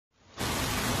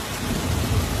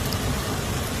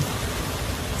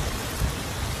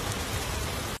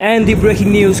And the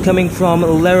breaking news coming from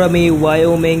Laramie,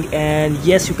 Wyoming, and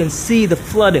yes, you can see the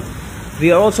flood.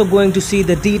 We are also going to see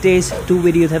the details. 2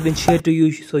 videos have been shared to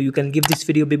you, so you can give this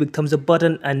video a big thumbs up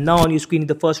button. And now on your screen,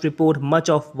 the first report: much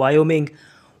of Wyoming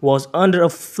was under a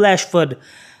flash flood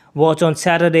watch on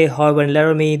Saturday. However, in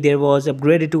Laramie, there was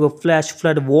upgraded to a flash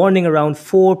flood warning around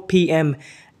 4 p.m.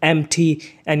 MT.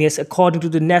 And yes, according to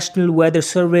the National Weather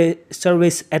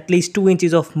Service, at least 2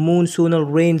 inches of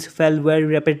monsoonal rains fell very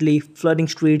rapidly, flooding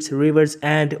streets, rivers,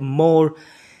 and more.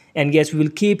 And yes, we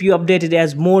will keep you updated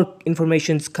as more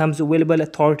information comes available.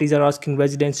 Authorities are asking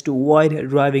residents to avoid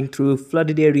driving through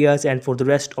flooded areas, and for the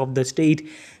rest of the state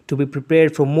to be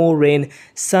prepared for more rain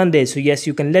Sunday. So yes,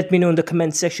 you can let me know in the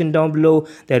comment section down below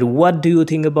that what do you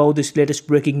think about this latest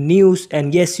breaking news.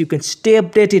 And yes, you can stay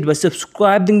updated by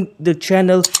subscribing the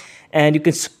channel, and you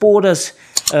can support us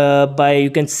by, you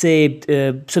can say,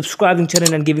 subscribing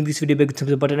channel and giving this video a big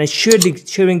thumbs up button and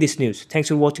sharing this news. Thanks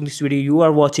for watching this video. You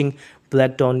are watching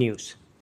Black Dawn News.